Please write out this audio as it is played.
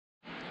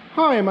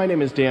Hi, my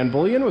name is Dan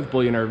Bullion with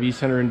Bullion RV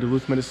Center in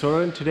Duluth,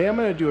 Minnesota, and today I'm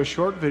going to do a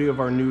short video of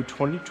our new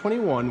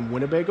 2021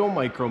 Winnebago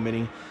Micro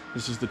Mini.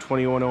 This is the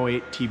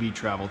 2108 TB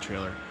travel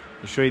trailer.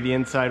 We'll show you the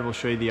inside, we'll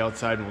show you the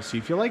outside, and we'll see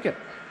if you like it.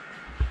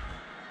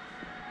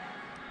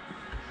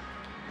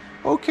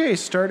 Okay,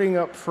 starting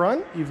up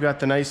front, you've got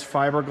the nice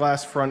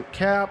fiberglass front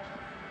cap,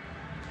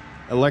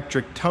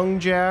 electric tongue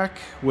jack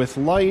with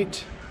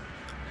light,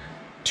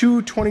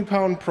 two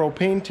 20-pound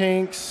propane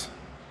tanks,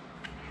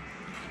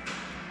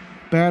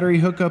 battery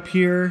hookup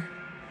here,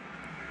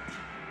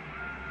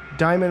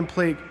 diamond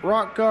plate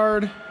rock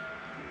guard,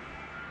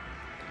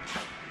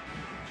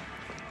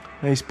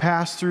 nice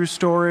pass-through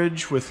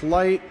storage with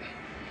light,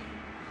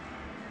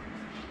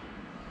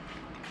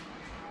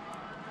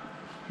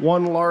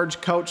 one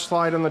large couch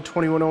slide on the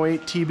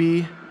 2108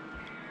 TB,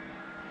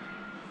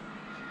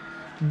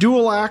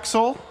 dual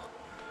axle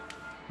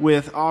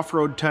with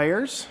off-road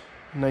tires,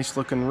 nice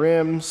looking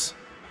rims.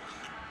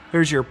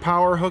 There's your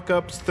power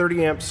hookups,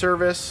 30 amp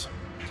service,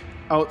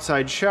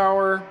 outside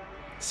shower,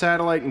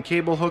 satellite and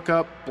cable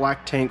hookup,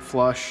 black tank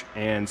flush,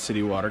 and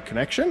city water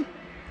connection.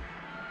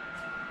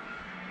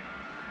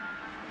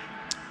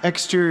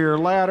 Exterior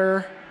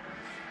ladder,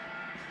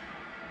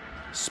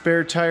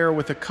 spare tire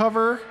with a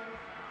cover,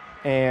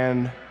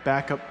 and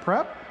backup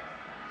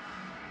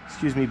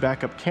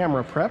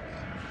camera prep.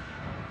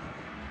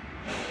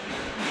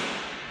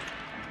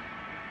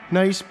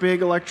 Nice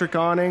big electric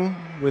awning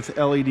with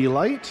LED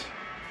light.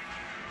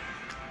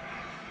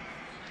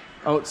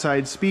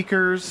 Outside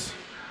speakers.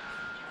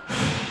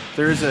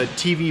 There's a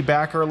TV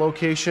backer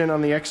location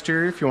on the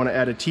exterior if you want to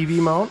add a TV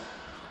mount.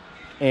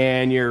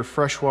 And your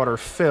freshwater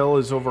fill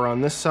is over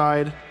on this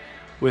side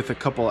with a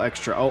couple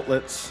extra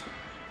outlets.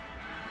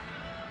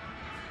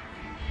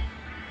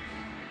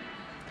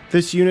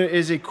 This unit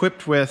is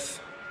equipped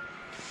with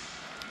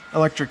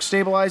electric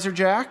stabilizer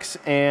jacks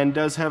and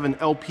does have an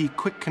LP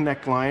quick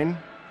connect line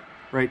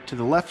right to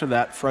the left of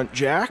that front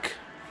jack.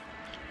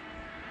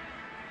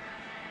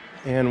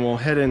 And we'll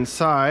head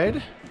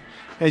inside.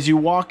 As you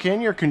walk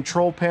in, your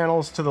control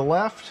panel's to the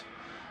left.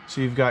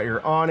 So you've got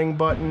your awning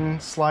button,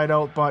 slide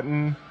out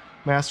button,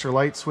 master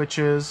light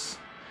switches,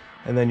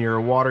 and then your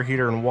water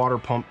heater and water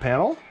pump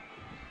panel.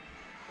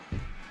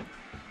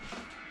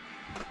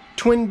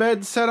 Twin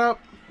bed setup.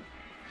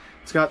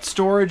 It's got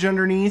storage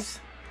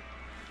underneath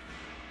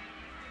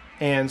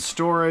and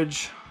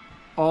storage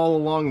all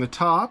along the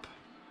top.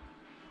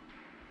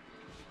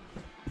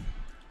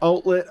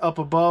 Outlet up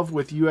above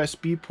with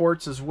USB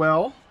ports as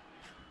well.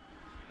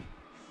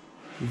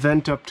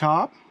 Vent up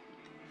top.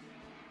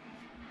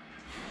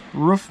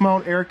 Roof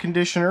mount air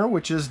conditioner,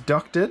 which is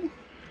ducted.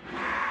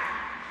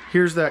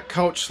 Here's that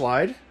couch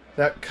slide.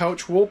 That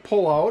couch will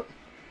pull out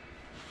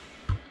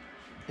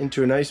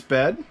into a nice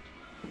bed.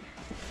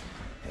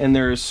 And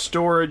there's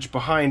storage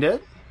behind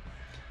it.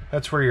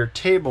 That's where your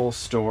table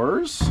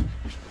stores.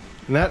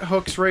 And that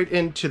hooks right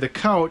into the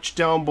couch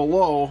down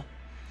below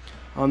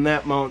on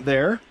that mount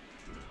there.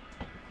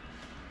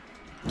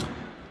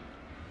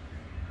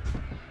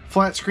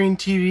 Flat screen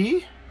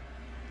TV,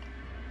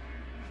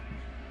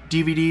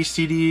 DVD,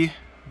 CD,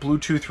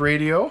 Bluetooth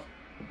radio.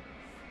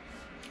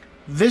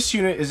 This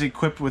unit is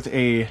equipped with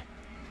a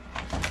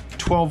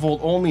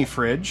 12-volt only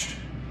fridge.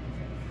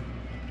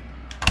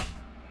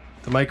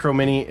 The Micro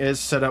Mini is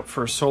set up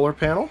for a solar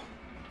panel.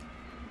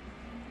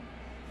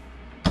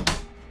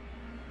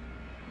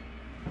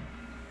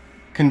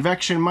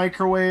 Convection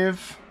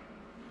microwave,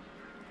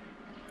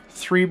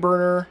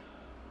 3-burner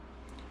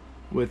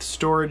with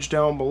storage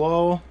down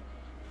below.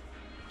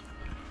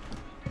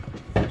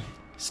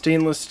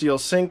 Stainless steel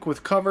sink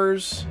with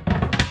covers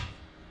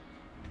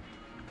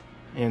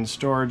and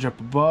storage up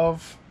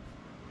above.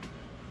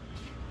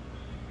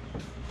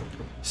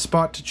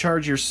 Spot to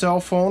charge your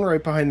cell phone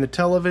right behind the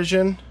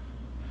television.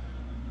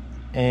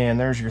 And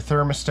there's your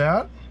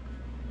thermostat.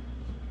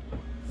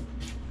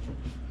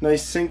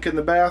 Nice sink in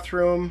the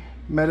bathroom,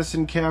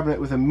 medicine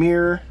cabinet with a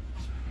mirror,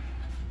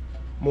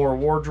 more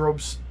wardrobe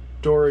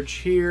storage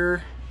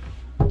here,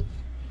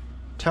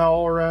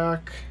 towel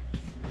rack,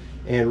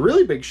 and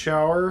really big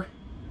shower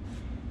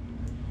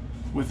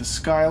with a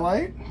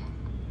skylight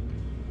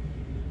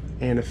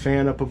and a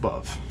fan up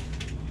above.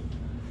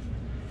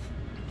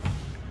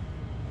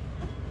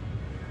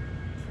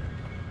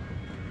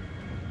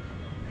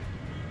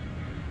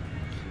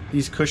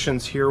 These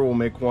cushions here will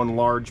make one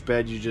large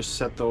bed. You just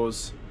set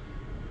those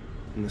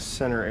in the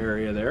center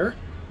area there.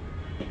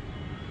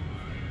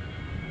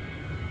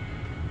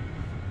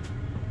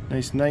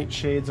 Nice night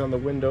shades on the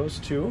windows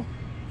too.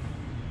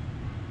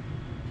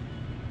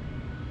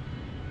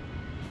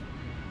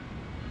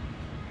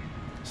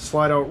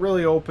 Slide out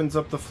really opens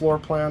up the floor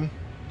plan.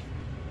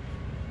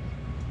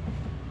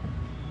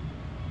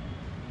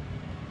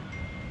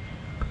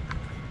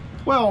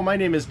 Well, my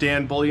name is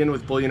Dan Bullion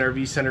with Bullion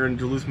RV Center in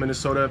Duluth,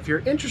 Minnesota. If you're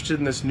interested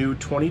in this new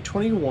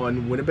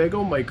 2021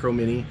 Winnebago Micro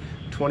Mini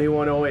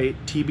 2108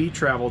 TB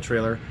travel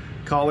trailer,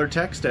 call or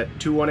text at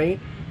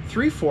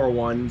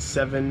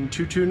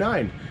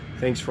 218-341-7229.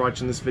 Thanks for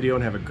watching this video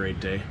and have a great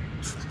day.